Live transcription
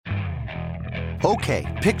Okay,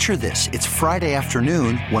 picture this. It's Friday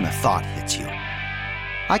afternoon when a thought hits you.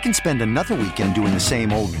 I can spend another weekend doing the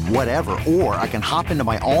same old whatever, or I can hop into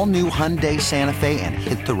my all-new Hyundai Santa Fe and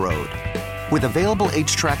hit the road. With available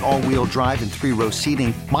H-Track all-wheel drive and 3-row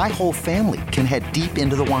seating, my whole family can head deep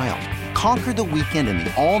into the wild. Conquer the weekend in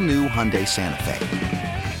the all-new Hyundai Santa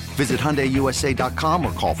Fe. Visit HyundaiUSA.com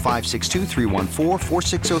or call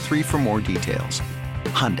 562-314-4603 for more details.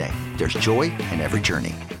 Hyundai, there's joy in every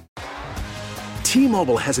journey.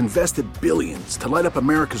 T-Mobile has invested billions to light up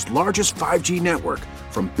America's largest 5G network,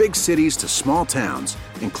 from big cities to small towns,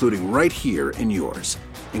 including right here in yours.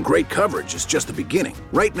 And great coverage is just the beginning.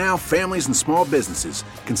 Right now, families and small businesses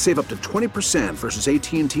can save up to 20% versus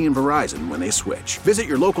AT&T and Verizon when they switch. Visit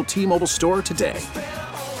your local T-Mobile store today.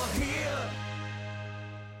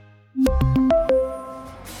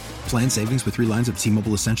 Plan savings with 3 lines of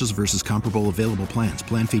T-Mobile Essentials versus comparable available plans.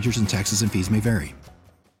 Plan features and taxes and fees may vary.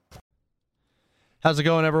 How's it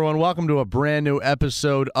going, everyone? Welcome to a brand new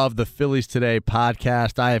episode of the Phillies Today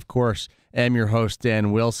podcast. I, of course, am your host,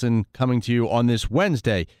 Dan Wilson, coming to you on this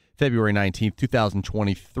Wednesday, February 19th,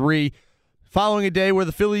 2023, following a day where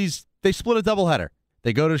the Phillies, they split a doubleheader.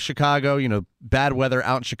 They go to Chicago, bad weather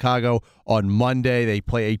out in Chicago on Monday. They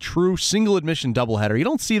play a true single-admission doubleheader. You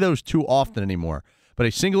don't see those too often anymore, but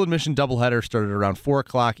a single-admission doubleheader started around 4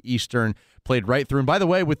 o'clock Eastern, played right through. And by the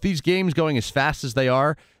way, with these games going as fast as they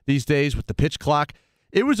are these days with the pitch clock,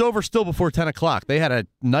 it was over still before 10 o'clock. They had a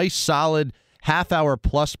nice, solid half-hour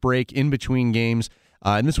plus break in between games,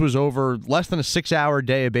 and this was over less than a 6-hour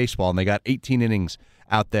day of baseball, and they got 18 innings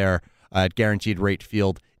out there at Guaranteed Rate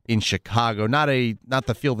Field in Chicago. Not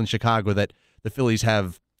the field in Chicago that the Phillies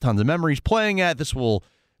have tons of memories playing at. This will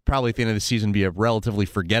probably at the end of the season be a relatively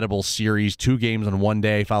forgettable series, 2 games on one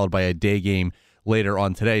day, followed by a day game later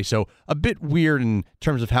on today. So a bit weird in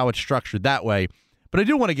terms of how it's structured that way. But I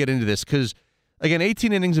do want to get into this because, again,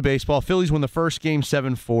 18 innings of baseball. Phillies win the first game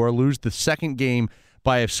 7-4, lose the second game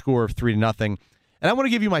by a score of 3-0. And I want to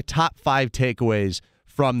give you my top 5 takeaways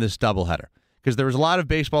from this doubleheader because there was a lot of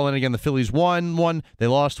baseball. And again, the Phillies won one, they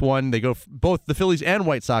lost one. They go both the Phillies and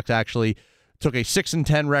White Sox actually took a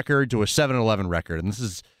 6-10 record to a 7-11 record. And this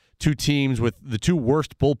is two teams with the 2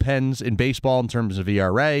 worst bullpens in baseball in terms of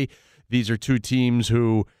ERA. These are 2 teams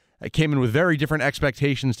who came in with very different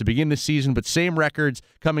expectations to begin the season, but same records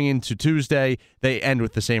coming into Tuesday. They end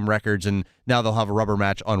with the same records, and now they'll have a rubber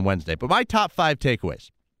match on Wednesday. But my top 5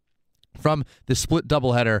 takeaways from the split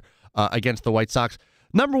doubleheader against the White Sox.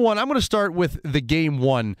 Number 1, I'm going to start with the Game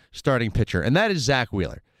 1 starting pitcher, and that is Zach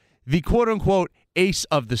Wheeler, the quote-unquote ace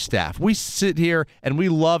of the staff. We sit here, and we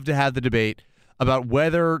love to have the debate about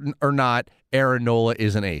whether or not Aaron Nola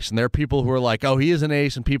is an ace. And there are people who are like, oh, he is an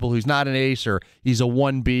ace, and people who's not an ace, or he's a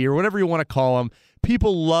 1B, or whatever you want to call him.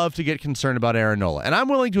 People love to get concerned about Aaron Nola. And I'm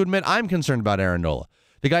willing to admit I'm concerned about Aaron Nola.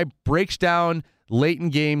 The guy breaks down late in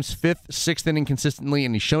games, 5th, 6th inning consistently,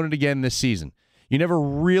 and he's shown it again this season. You never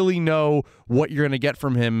really know what you're going to get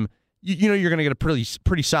from him. You know you're going to get a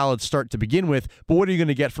pretty solid start to begin with, but what are you going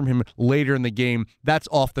to get from him later in the game? That's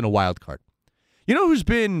often a wild card. You know who's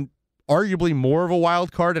been arguably more of a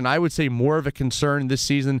wild card, and I would say more of a concern this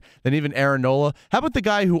season than even Aaron Nola? How about the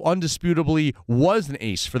guy who undisputably was an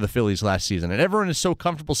ace for the Phillies last season, and everyone is so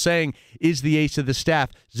comfortable saying is the ace of the staff,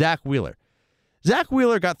 Zach Wheeler. Zach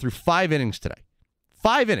Wheeler got through 5 innings today.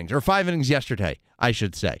 5 innings yesterday, I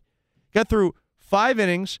should say. Got through 5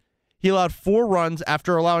 innings. He allowed 4 runs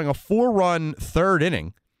after allowing a 4-run third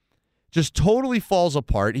inning. Just totally falls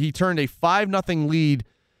apart. He turned a 5-0 lead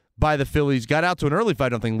by the Phillies, got out to an early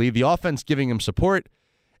 5-0 lead, the offense giving him support,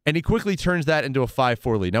 and he quickly turns that into a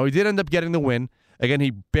 5-4 lead. Now, he did end up getting the win. Again,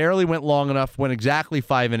 he barely went long enough, went exactly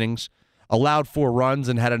 5 innings, allowed 4 runs,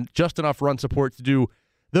 and had just enough run support to do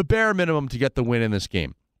the bare minimum to get the win in this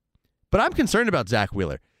game. But I'm concerned about Zach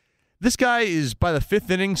Wheeler. This guy is, by the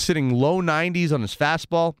 5th inning, sitting low 90s on his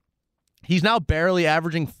fastball. He's now barely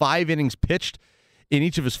averaging 5 innings pitched in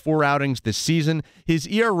each of his 4 outings this season. His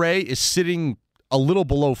ERA is sitting a little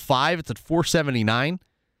below 5. It's at 4.79.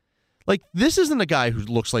 Like, this isn't a guy who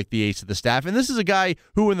looks like the ace of the staff, and this is a guy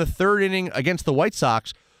who in the 3rd inning against the White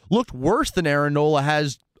Sox looked worse than Aaron Nola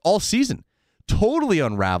has all season. Totally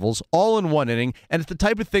unravels, all in 1 inning, and it's the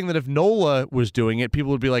type of thing that if Nola was doing it,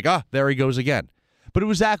 people would be like, there he goes again. But it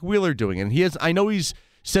was Zach Wheeler doing it, and I know he's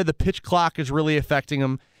said the pitch clock is really affecting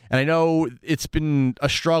him, and I know it's been a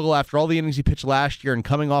struggle after all the innings he pitched last year and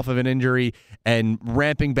coming off of an injury and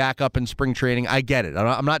ramping back up in spring training. I get it.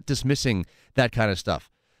 I'm not dismissing that kind of stuff.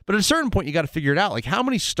 But at a certain point, you got to figure it out. Like, how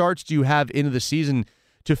many starts do you have into the season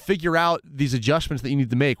to figure out these adjustments that you need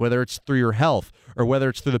to make, whether it's through your health or whether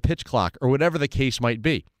it's through the pitch clock or whatever the case might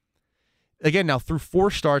be? again, now through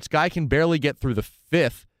 4 starts, guy can barely get through the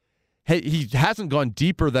 5th. He hasn't gone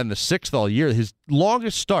deeper than the 6th all year. His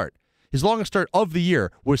longest start of the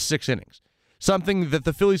year was 6 innings, something that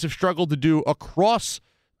the Phillies have struggled to do across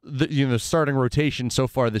the starting rotation so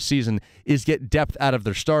far this season, is get depth out of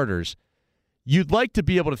their starters. You'd like to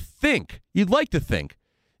think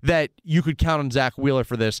that you could count on Zach Wheeler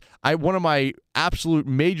for this. One of my absolute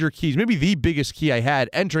major keys, maybe the biggest key I had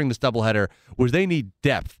entering this doubleheader, was they need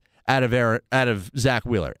depth out of Zach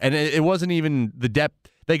Wheeler. And it wasn't even the depth.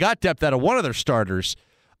 They got depth out of one of their starters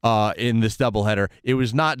in this doubleheader. It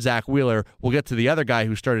was not Zach Wheeler. We'll get to the other guy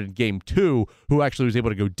who started in Game 2, who actually was able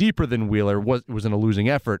to go deeper than Wheeler, was in a losing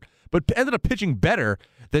effort, but ended up pitching better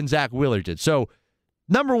than Zach Wheeler did. So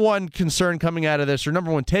number one concern coming out of this, or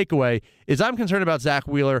number one takeaway, is I'm concerned about Zach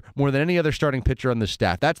Wheeler more than any other starting pitcher on this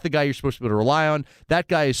staff. That's the guy you're supposed to be able to rely on. That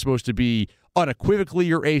guy is supposed to be unequivocally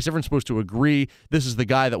your ace. Everyone's supposed to agree this is the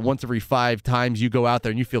guy that once every 5 times you go out there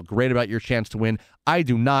and you feel great about your chance to win. I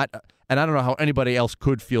do not, and I don't know how anybody else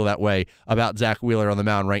could feel that way about Zach Wheeler on the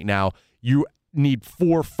mound right now. You need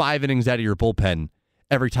 4-5 innings out of your bullpen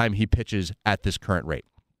every time he pitches at this current rate.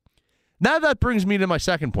 Now that brings me to my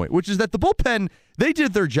second point, which is that the bullpen, they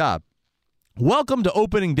did their job. Welcome to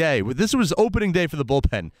opening day. This was opening day for the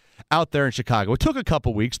bullpen out there in Chicago. It took a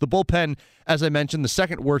couple weeks. The bullpen, as I mentioned, the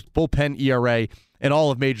second worst bullpen ERA in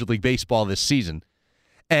all of Major League Baseball this season.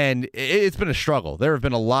 And it's been a struggle. There have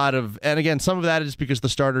been a lot of, and again, some of that is because the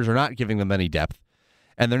starters are not giving them any depth,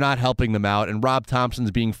 and they're not helping them out. And Rob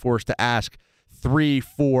Thompson's being forced to ask 3,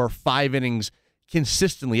 4, 5 innings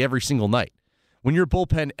consistently every single night. When your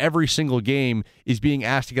bullpen every single game is being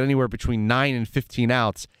asked to get anywhere between 9 and 15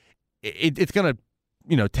 outs, it's going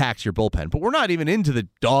to, tax your bullpen. But we're not even into the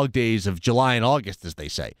dog days of July and August, as they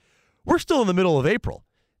say. We're still in the middle of April,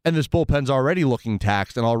 and this bullpen's already looking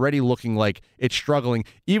taxed and already looking like it's struggling,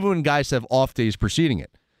 even when guys have off days preceding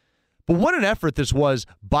it. But what an effort this was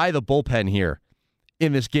by the bullpen here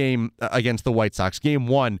in this game against the White Sox. Game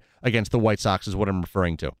 1 against the White Sox is what I'm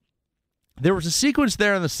referring to. There was a sequence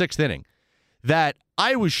there in the 6th inning that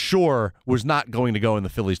I was sure was not going to go in the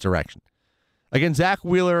Phillies' direction. Again, Zach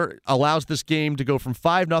Wheeler allows this game to go from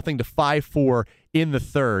 5-0 to 5-4 in the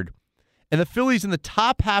 3rd. And the Phillies in the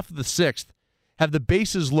top half of the 6th have the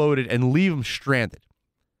bases loaded and leave them stranded.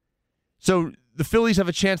 So the Phillies have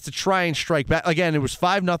a chance to try and strike back. Again, it was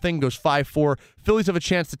 5-0, goes 5-4. Phillies have a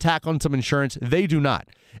chance to tack on some insurance. They do not.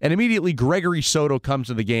 And immediately Gregory Soto comes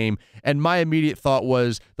to the game. And my immediate thought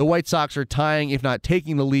was the White Sox are tying, if not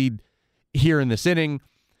taking the lead here in this inning.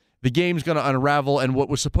 The game's going to unravel. And what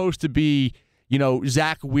was supposed to be,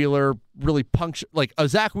 Zach Wheeler really like a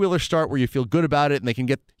Zach Wheeler start where you feel good about it and they can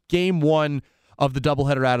get Game 1 of the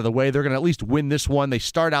doubleheader out of the way. They're going to at least win this one. They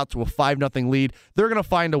start out to a 5-0 lead. They're going to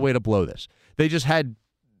find a way to blow this. They just had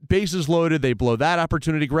bases loaded. They blow that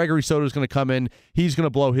opportunity. Gregory Soto is going to come in. He's going to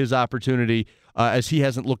blow his opportunity as he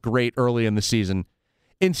hasn't looked great early in the season.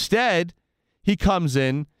 Instead, he comes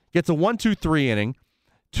in, gets a 1-2-3 inning,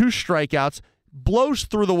 2 strikeouts, blows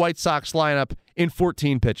through the White Sox lineup in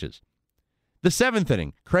 14 pitches. The 7th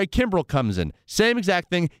inning, Craig Kimbrell comes in. Same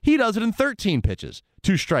exact thing. He does it in 13 pitches.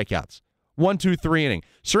 2 strikeouts. 1-2-3 inning.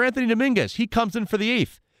 Sir Anthony Dominguez, he comes in for the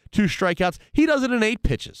 8th. 2 strikeouts. He does it in 8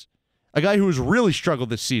 pitches. A guy who has really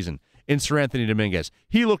struggled this season in Sir Anthony Dominguez.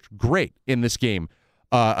 He looked great in this game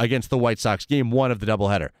against the White Sox, Game 1 of the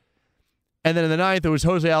doubleheader. And then in the 9th, it was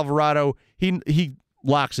Jose Alvarado. He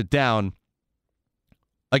locks it down.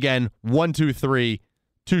 Again, 1-2-3,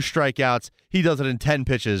 2 strikeouts. He does it in 10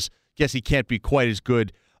 pitches. Guess he can't be quite as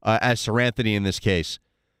good as Sir Anthony in this case.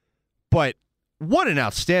 But what an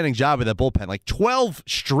outstanding job of that bullpen. Like 12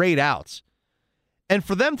 straight outs. And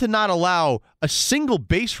for them to not allow a single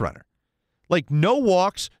base runner, like no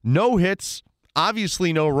walks, no hits,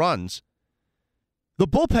 obviously no runs, the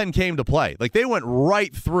bullpen came to play. Like they went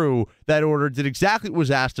right through that order, did exactly what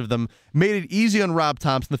was asked of them, made it easy on Rob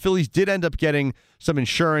Thompson. The Phillies did end up getting some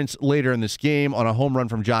insurance later in this game on a home run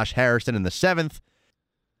from Josh Harrison in the 7th.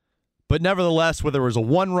 But nevertheless, whether it was a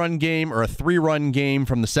 1-run game or a 3-run game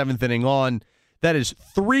from the 7th inning on, that is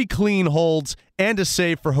 3 clean holds and a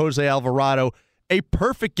save for Jose Alvarado. A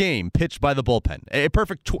perfect game pitched by the bullpen. A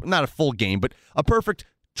perfect, not a full game, but a perfect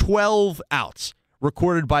 12 outs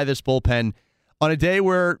recorded by this bullpen on a day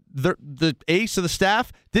where the ace of the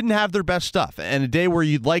staff didn't have their best stuff, and a day where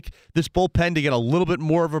you'd like this bullpen to get a little bit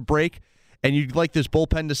more of a break, and you'd like this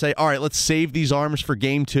bullpen to say, all right, let's save these arms for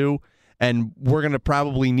Game 2, and we're going to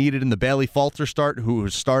probably need it in the Bailey Falter start, who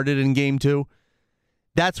started in Game 2.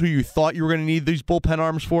 That's who you thought you were going to need these bullpen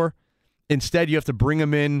arms for. Instead, you have to bring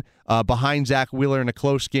them in behind Zach Wheeler in a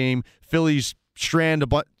close game. Phillies strand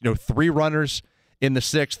 3 runners in the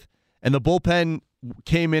 6th, And the bullpen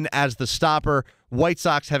came in as the stopper. White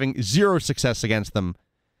Sox having zero success against them.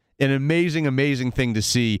 An amazing, amazing thing to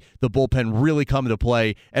see the bullpen really come to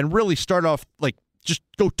play and really start off, like, just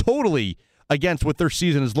go totally against what their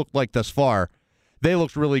season has looked like thus far. They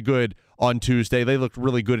looked really good on Tuesday. They looked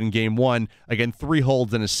really good in Game 1. Again, 3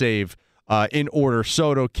 holds and a save in order.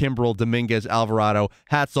 Soto, Kimbrel, Dominguez, Alvarado.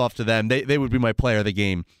 Hats off to them. They would be my player of the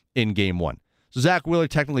game in Game 1. So Zach Wheeler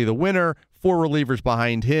technically the winner. 4 relievers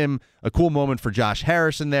behind him. A cool moment for Josh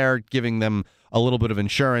Harrison there, giving them a little bit of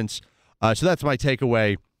insurance. So that's my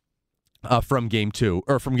takeaway from Game 2,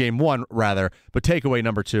 or from Game 1, rather. But takeaway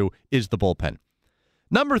number 2 is the bullpen.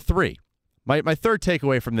 Number 3, my third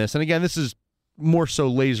takeaway from this, and again, this is more so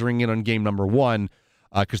lasering in on Game number 1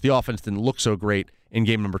 because the offense didn't look so great in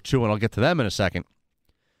Game number 2, and I'll get to them in a second.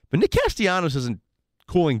 But Nick Castellanos isn't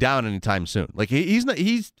cooling down anytime soon. Like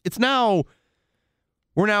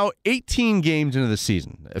we're now 18 games into the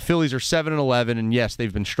season. The Phillies are 7-11, and yes,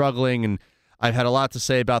 they've been struggling, and I've had a lot to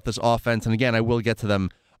say about this offense, and again, I will get to them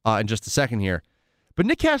in just a second here. But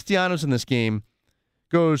Nick Castellanos in this game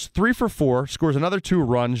goes 3 for 4, scores another 2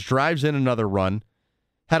 runs, drives in another run,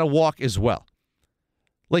 had a walk as well.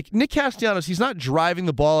 Like, Nick Castellanos, he's not driving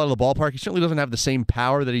the ball out of the ballpark. He certainly doesn't have the same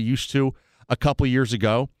power that he used to a couple years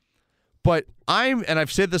ago. But and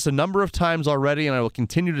I've said this a number of times already, and I will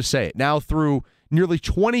continue to say it now through nearly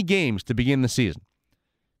 20 games to begin the season.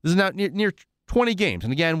 This is now near 20 games.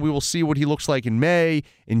 And again, we will see what he looks like in May,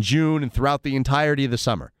 in June, and throughout the entirety of the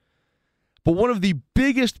summer. But one of the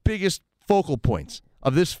biggest focal points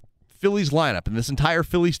of this Phillies lineup, and this entire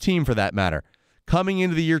Phillies team for that matter, coming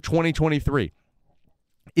into the year 2023,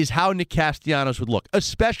 is how Nick Castellanos would look,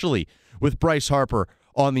 especially with Bryce Harper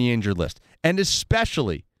on the injured list, and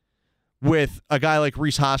especially with a guy like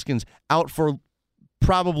Rhys Hoskins out for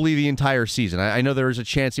probably the entire season. I know there is a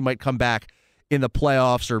chance he might come back in the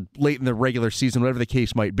playoffs or late in the regular season, whatever the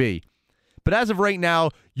case might be. But as of right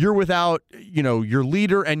now, you're without, your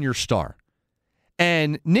leader and your star.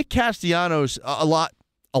 And Nick Castellanos, a lot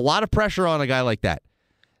of pressure on a guy like that,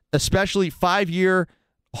 especially 5-year,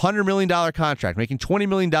 $100 million contract, making $20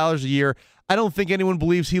 million a year. I don't think anyone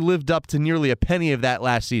believes he lived up to nearly a penny of that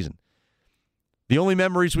last season. The only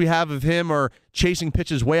memories we have of him are chasing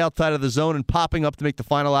pitches way outside of the zone and popping up to make the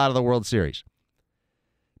final out of the World Series.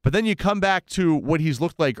 But then you come back to what he's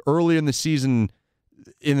looked like early in the season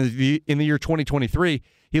in the year 2023.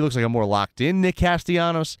 He looks like a more locked-in Nick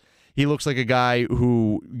Castellanos. He looks like a guy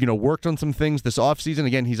who, worked on some things this offseason.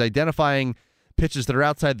 Again, he's identifying pitches that are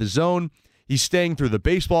outside the zone. He's staying through the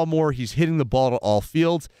baseball more. He's hitting the ball to all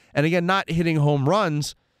fields. And again, not hitting home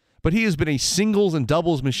runs, but he has been a singles and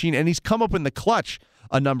doubles machine, and he's come up in the clutch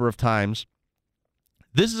a number of times.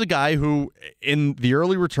 This is a guy who, in the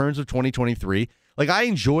early returns of 2023,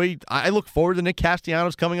 I look forward to Nick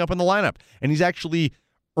Castellanos coming up in the lineup, and he's actually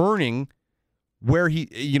earning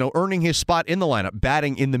his spot in the lineup,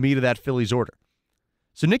 batting in the meat of that Phillies order.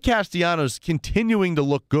 So Nick Castellanos continuing to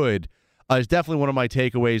look good is definitely one of my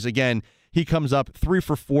takeaways. Again, he comes up 3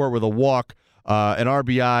 for 4 with a walk, an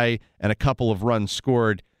RBI, and a couple of runs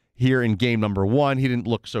scored here in Game number 1. He didn't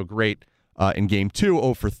look so great in Game 2,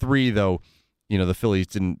 0 for 3, though the Phillies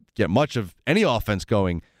didn't get much of any offense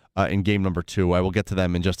going in Game number 2. I will get to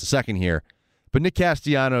them in just a second here. But Nick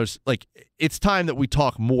Castellanos, it's time that we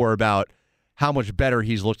talk more about how much better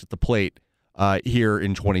he's looked at the plate here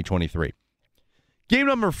in 2023.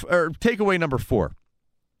 Takeaway number 4.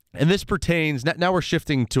 And this pertains, now we're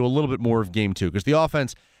shifting to a little bit more of Game 2, because the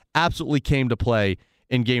offense absolutely came to play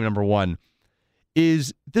in Game number 1,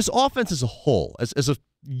 is this offense as a whole, as a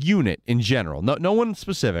unit in general, no one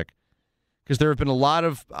specific, because there have been a lot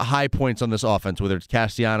of high points on this offense, whether it's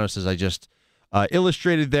Castellanos, as I just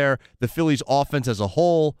illustrated there. The Phillies offense as a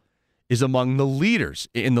whole is among the leaders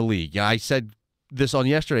in the league. I said this on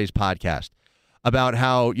yesterday's podcast about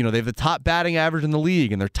how, they have the top batting average in the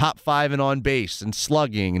league, and they're top 5 in on base and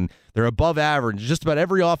slugging, and they're above average in just about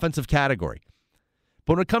every offensive category.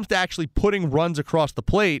 But when it comes to actually putting runs across the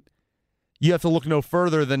plate, you have to look no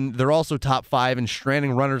further than they're also top 5 in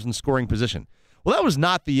stranding runners in scoring position. Well, that was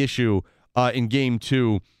not the issue in Game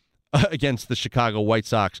 2 against the Chicago White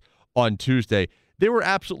Sox on Tuesday. They were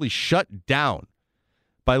absolutely shut down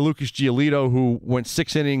by Lucas Giolito, who went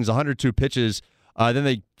 6 innings, 102 pitches. Then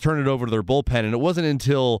they turned it over to their bullpen, and it wasn't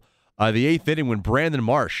until the 8th inning when Brandon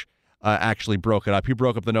Marsh actually broke it up. He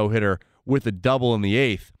broke up the no-hitter with a double in the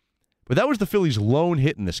 8th. But that was the Phillies' lone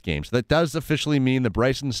hit in this game. So that does officially mean the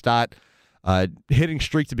Bryson Stott hitting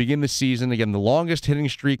streak to begin the season, again, the longest hitting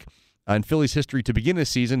streak in Phillies history to begin the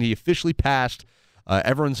season. He officially passed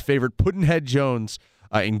everyone's favorite Puddinhead Jones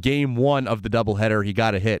in Game 1 of the doubleheader. He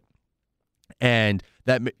got a hit. And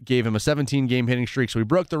That gave him a 17-game hitting streak, so he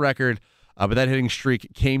broke the record, but that hitting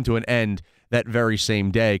streak came to an end that very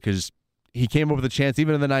same day because he came up with a chance,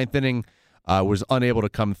 even in the ninth inning, was unable to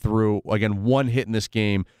come through. Again, one hit in this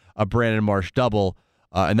game, a Brandon Marsh double,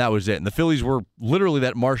 and that was it. And the Phillies were literally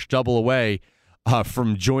that Marsh double away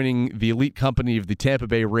from joining the elite company of the Tampa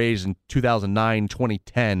Bay Rays in 2009,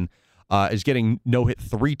 2010, is getting no-hit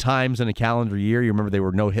 3 times in a calendar year. You remember they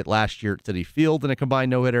were no-hit last year at Citi Field in a combined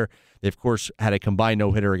no-hitter. They, of course, had a combined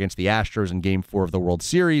no-hitter against the Astros in Game 4 of the World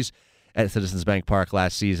Series at Citizens Bank Park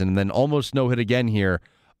last season, and then almost no-hit again here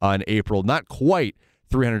in April. Not quite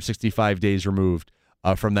 365 days removed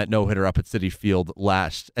from that no-hitter up at Citi Field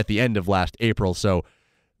at the end of last April. So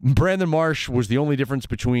Brandon Marsh was the only difference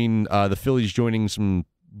between the Phillies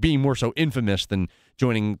being more so infamous than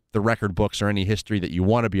joining the record books or any history that you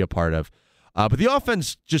want to be a part of. But the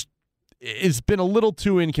offense just has been a little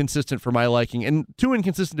too inconsistent for my liking and too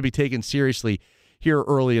inconsistent to be taken seriously here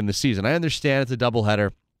early in the season. I understand it's a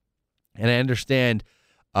doubleheader, and I understand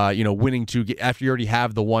winning after you already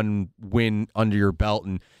have the one win under your belt,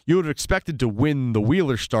 and you would have expected to win the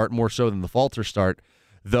Wheeler start more so than the Falter start,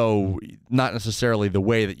 though not necessarily the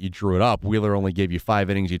way that you drew it up. Wheeler only gave you 5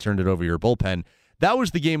 innings. You turned it over your bullpen. That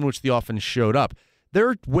was the game in which the offense showed up. There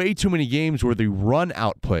are way too many games where the run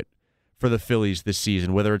output for the Phillies this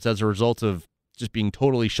season, whether it's as a result of just being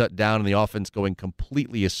totally shut down and the offense going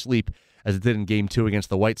completely asleep as it did in Game 2 against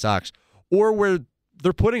the White Sox, or where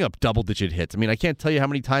they're putting up double-digit hits. I mean, I can't tell you how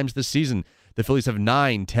many times this season the Phillies have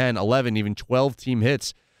 9, 10, 11, even 12 team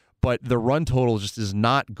hits, but the run total just is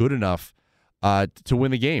not good enough to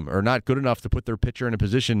win the game, or not good enough to put their pitcher in a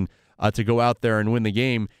position to go out there and win the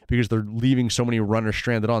game because they're leaving so many runners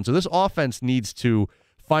stranded on. So this offense needs to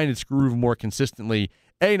find its groove more consistently,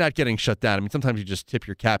 not getting shut down. I mean, sometimes you just tip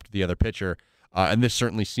your cap to the other pitcher, and this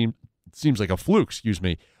certainly seems like a fluke,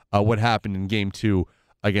 what happened in Game 2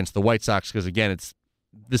 against the White Sox, because, again,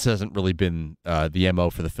 this hasn't really been the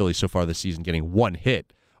MO for the Phillies so far this season, getting one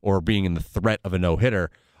hit or being in the threat of a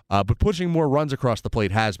no-hitter. But pushing more runs across the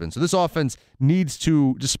plate has been. So this offense needs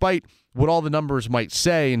to, despite what all the numbers might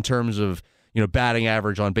say in terms of batting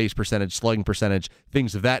average, on base percentage, slugging percentage,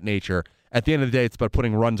 things of that nature, at the end of the day, it's about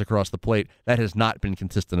putting runs across the plate. That has not been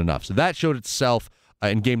consistent enough. So that showed itself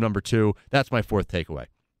in game number 2. That's my 4th takeaway.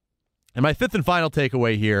 And my 5th and final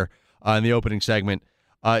takeaway here in the opening segment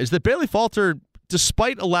is that Bailey Falter,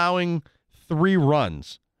 despite allowing 3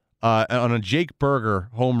 runs on a Jake Berger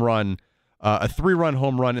home run, a 3-run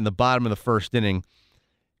home run in the bottom of the first inning,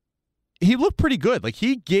 he looked pretty good. Like,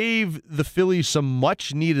 he gave the Phillies some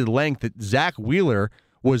much-needed length that Zach Wheeler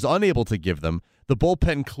was unable to give them. The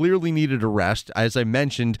bullpen clearly needed a rest. As I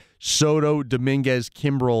mentioned, Soto, Dominguez,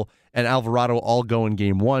 Kimbrel, and Alvarado all go in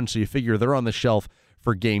Game 1, so you figure they're on the shelf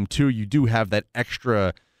for Game 2. You do have that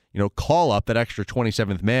extra, call-up, that extra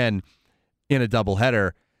 27th man in a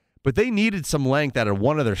doubleheader. But they needed some length out of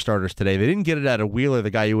one of their starters today. They didn't get it out of Wheeler,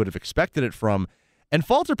 the guy you would have expected it from. And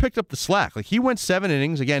Falter picked up the slack. Like, he went 7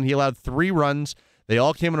 innings. Again, he allowed 3 runs. They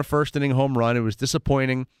all came in a first-inning home run. It was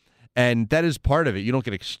disappointing, and that is part of it. You don't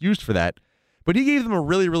get excused for that. But he gave them a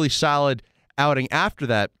really, really solid outing after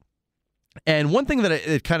that. And one thing that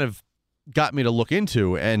it kind of got me to look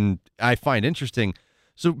into, and I find interesting,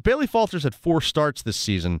 so Bailey Falter's had 4 starts this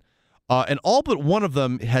season. And all but one of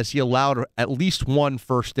them has he allowed at least one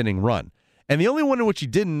first-inning run. And the only one in which he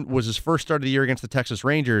didn't was his first start of the year against the Texas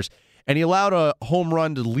Rangers, and he allowed a home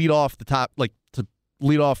run to lead off the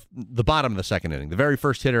bottom of the second inning. The very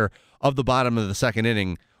first hitter of the bottom of the second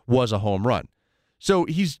inning was a home run. So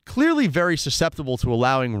he's clearly very susceptible to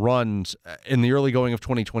allowing runs in the early going of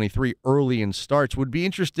 2023, early in starts. Would be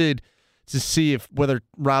interested to see whether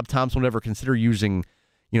Rob Thompson would ever consider using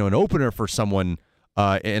an opener for someone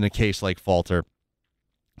in a case like Falter,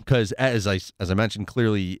 because as I mentioned,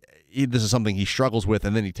 clearly this is something he struggles with,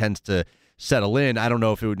 and then he tends to settle in. I don't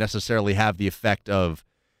know if it would necessarily have the effect of,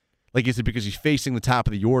 like, is it because he's facing the top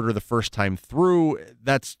of the order the first time through?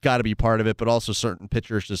 That's got to be part of it, but also certain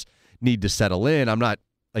pitchers just need to settle in. I'm not,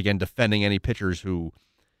 again, defending any pitchers who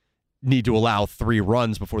need to allow 3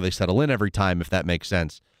 runs before they settle in every time, if that makes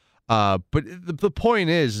sense. But the point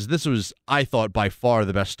is this was, I thought, by far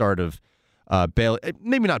the best start of Bailey.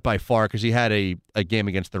 Maybe not by far, because he had a game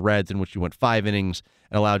against the Reds in which he went 5 innings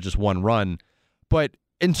and allowed just 1 run. But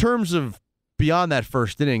in terms of beyond that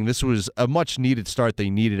first inning, this was a much-needed start they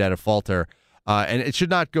needed out of Falter. And it should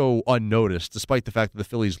not go unnoticed, despite the fact that the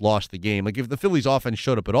Phillies lost the game. Like, if the Phillies offense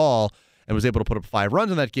showed up at all and was able to put up 5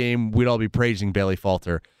 runs in that game, we'd all be praising Bailey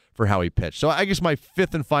Falter for how he pitched. So I guess my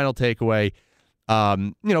 5th and final takeaway,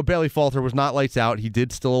 Bailey Falter was not lights out. He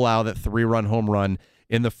did still allow that 3-run home run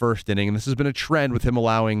in the first inning, and this has been a trend with him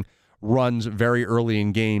allowing runs very early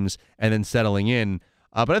in games and then settling in.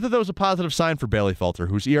 But I thought that was a positive sign for Bailey Falter,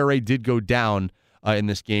 whose ERA did go down in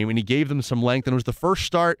this game, and he gave them some length, and it was the first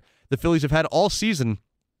start the Phillies have had all season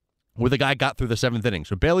where the guy got through the 7th inning.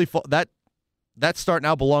 So that start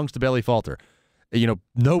now belongs to Bailey Falter.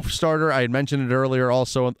 No starter, I had mentioned it earlier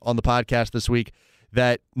also on the podcast this week,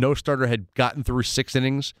 that no starter had gotten through 6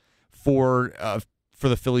 innings for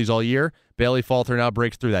the Phillies all year. Bailey Falter now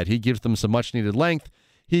breaks through that. He gives them some much-needed length.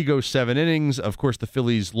 He goes 7 innings. Of course, the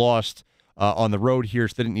Phillies lost on the road here,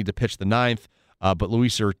 so they didn't need to pitch the 9th. But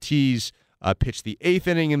Luis Ortiz pitched the 8th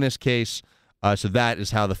inning in this case. So that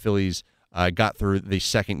is how the Phillies got through the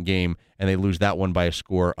second game, and they lose that one by a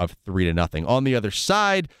score of 3-0. On the other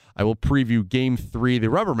side, I will preview Game 3, the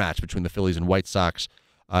rubber match between the Phillies and White Sox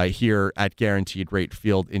here at Guaranteed Rate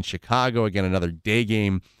Field in Chicago. Again, another day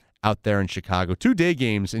game out there in Chicago. 2 day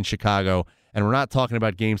games in Chicago, and we're not talking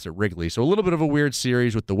about games at Wrigley. So a little bit of a weird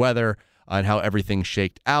series with the weather and how everything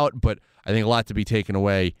shaked out, but I think a lot to be taken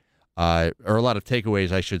away, or a lot of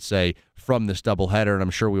takeaways, I should say, from this doubleheader, and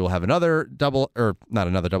I'm sure we will have not another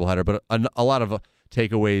doubleheader, but a lot of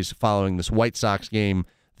takeaways following this White Sox game,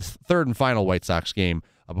 this third and final White Sox game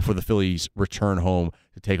before the Phillies return home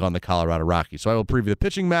to take on the Colorado Rockies. So I will preview the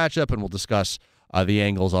pitching matchup, and we'll discuss the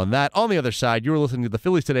angles on that. On the other side, you are listening to the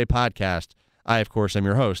Phillies Today podcast. I, of course, am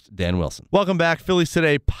your host, Dan Wilson. Welcome back, Phillies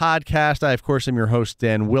Today podcast. I, of course, am your host,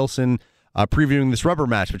 Dan Wilson, previewing this rubber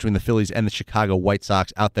match between the Phillies and the Chicago White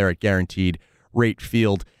Sox out there at Guaranteed Rate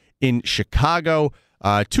Field in Chicago.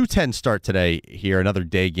 2:10 start today here, another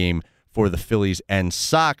day game for the Phillies and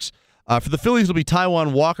Sox. For the Phillies, it'll be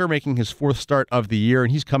Taijuan Walker making his 4th start of the year,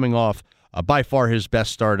 and he's coming off by far his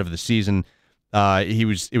best start of the season. It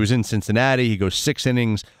was in Cincinnati. He goes 6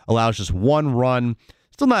 innings, allows just 1 run.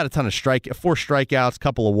 Still not a ton of 4 strikeouts,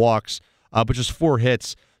 couple of walks, but just 4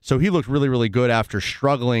 hits. So he looked really, really good after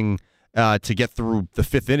struggling to get through the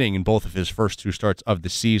 5th inning in both of his first 2 starts of the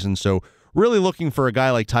season. So really looking for a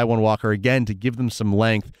guy like Taijuan Walker, again, to give them some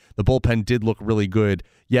length. The bullpen did look really good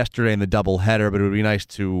yesterday in the doubleheader, but it would be nice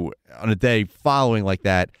to, on a day following like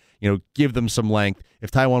that, give them some length.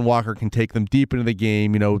 If Taijuan Walker can take them deep into the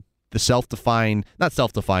game, the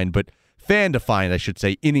fan-defined, I should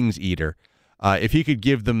say, innings eater. If he could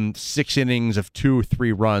give them 6 innings of 2 or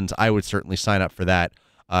 3 runs, I would certainly sign up for that.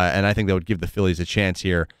 And I think that would give the Phillies a chance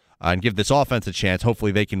here and give this offense a chance.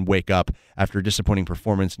 Hopefully they can wake up after a disappointing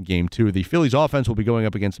performance in Game 2. The Phillies offense will be going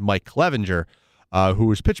up against Mike Clevinger, who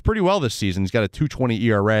has pitched pretty well this season. He's got a 2.20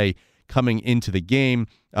 ERA coming into the game.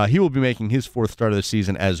 He will be making his 4th start of the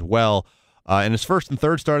season as well. In his 1st and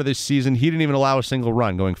 3rd start of this season, he didn't even allow a single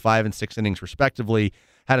run, going 5 and 6 innings respectively.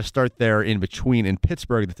 Had a start there in between in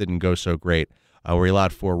Pittsburgh that didn't go so great, where he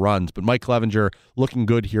allowed 4 runs. But Mike Clevinger looking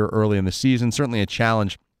good here early in the season. Certainly a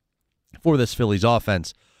challenge for this Phillies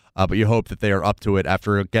offense, but you hope that they are up to it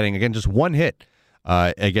after getting, again, just 1 hit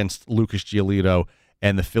against Lucas Giolito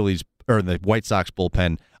and the White Sox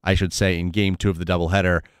bullpen, I should say, in Game 2 of the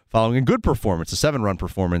doubleheader, following a good performance, a 7-run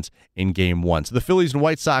performance in Game 1. So the Phillies and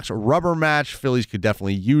White Sox rubber match. Phillies could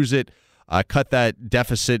definitely use it. Cut that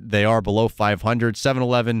deficit. They are below 500,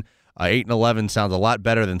 7-11, 8-11 sounds a lot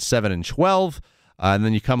better than 7-12. And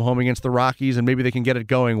then you come home against the Rockies, and maybe they can get it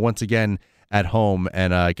going once again at home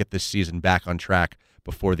and get this season back on track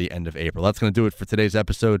before the end of April. That's going to do it for today's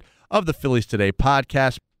episode of the Phillies Today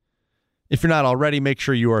podcast. If you're not already, make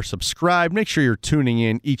sure you are subscribed. Make sure you're tuning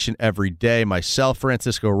in each and every day. Myself,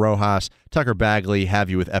 Francisco Rojas, Tucker Bagley have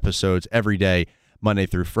you with episodes every day, Monday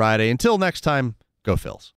through Friday. Until next time, go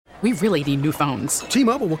Phils. We really need new phones.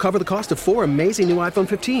 T-Mobile will cover the cost of 4 amazing new iPhone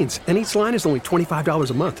 15s, and each line is only $25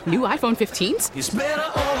 a month. New iPhone 15s? It's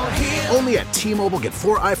better over here. Only at T-Mobile, get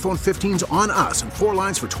 4 iPhone 15s on us and 4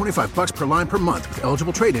 lines for $25 per line per month with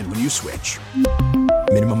eligible trade-in when you switch.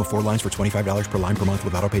 Minimum of 4 lines for $25 per line per month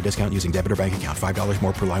with autopay discount using debit or bank account. $5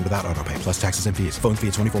 more per line without autopay, plus taxes and fees. Phone fee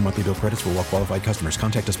at 24 monthly bill credits for well-qualified customers.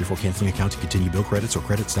 Contact us before canceling account to continue bill credits or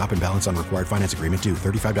credit stop and balance on required finance agreement due.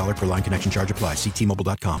 $35 per line connection charge applies. See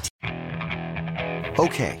T-Mobile.com.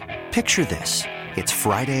 Okay, picture this. It's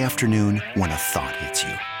Friday afternoon when a thought hits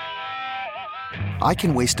you. I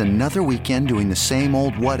can waste another weekend doing the same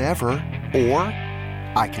old whatever, or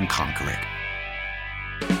I can conquer it.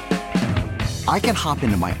 I can hop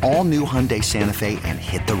into my all-new Hyundai Santa Fe and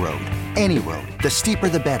hit the road. Any road. The steeper,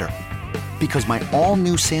 the better. Because my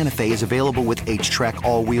all-new Santa Fe is available with H-Track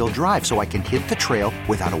all-wheel drive, so I can hit the trail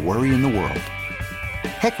without a worry in the world.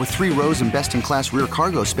 Heck, with 3 rows and best-in-class rear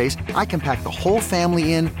cargo space, I can pack the whole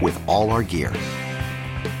family in with all our gear.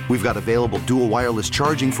 We've got available dual wireless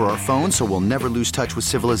charging for our phones, so we'll never lose touch with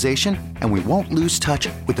civilization, and we won't lose touch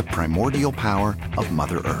with the primordial power of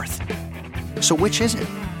Mother Earth. So which is it?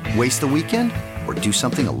 Waste the weekend or do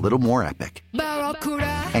something a little more epic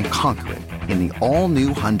and conquer it in the all-new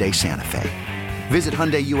Hyundai Santa Fe. Visit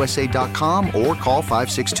HyundaiUSA.com or call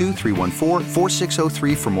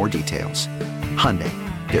 562-314-4603 for more details. Hyundai,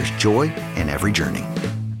 there's joy in every journey.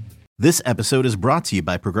 This episode is brought to you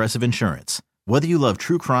by Progressive Insurance. Whether you love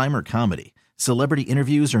true crime or comedy, celebrity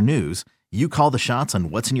interviews or news, you call the shots on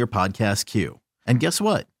what's in your podcast queue. And guess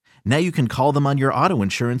what? Now you can call them on your auto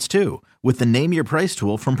insurance too with the Name Your Price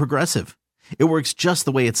tool from Progressive. It works just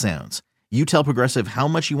the way it sounds. You tell Progressive how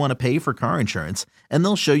much you want to pay for car insurance, and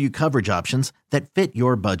they'll show you coverage options that fit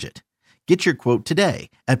your budget. Get your quote today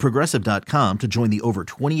at Progressive.com to join the over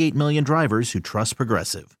 28 million drivers who trust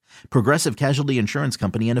Progressive. Progressive Casualty Insurance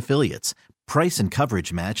Company and Affiliates. Price and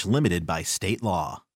coverage match limited by state law.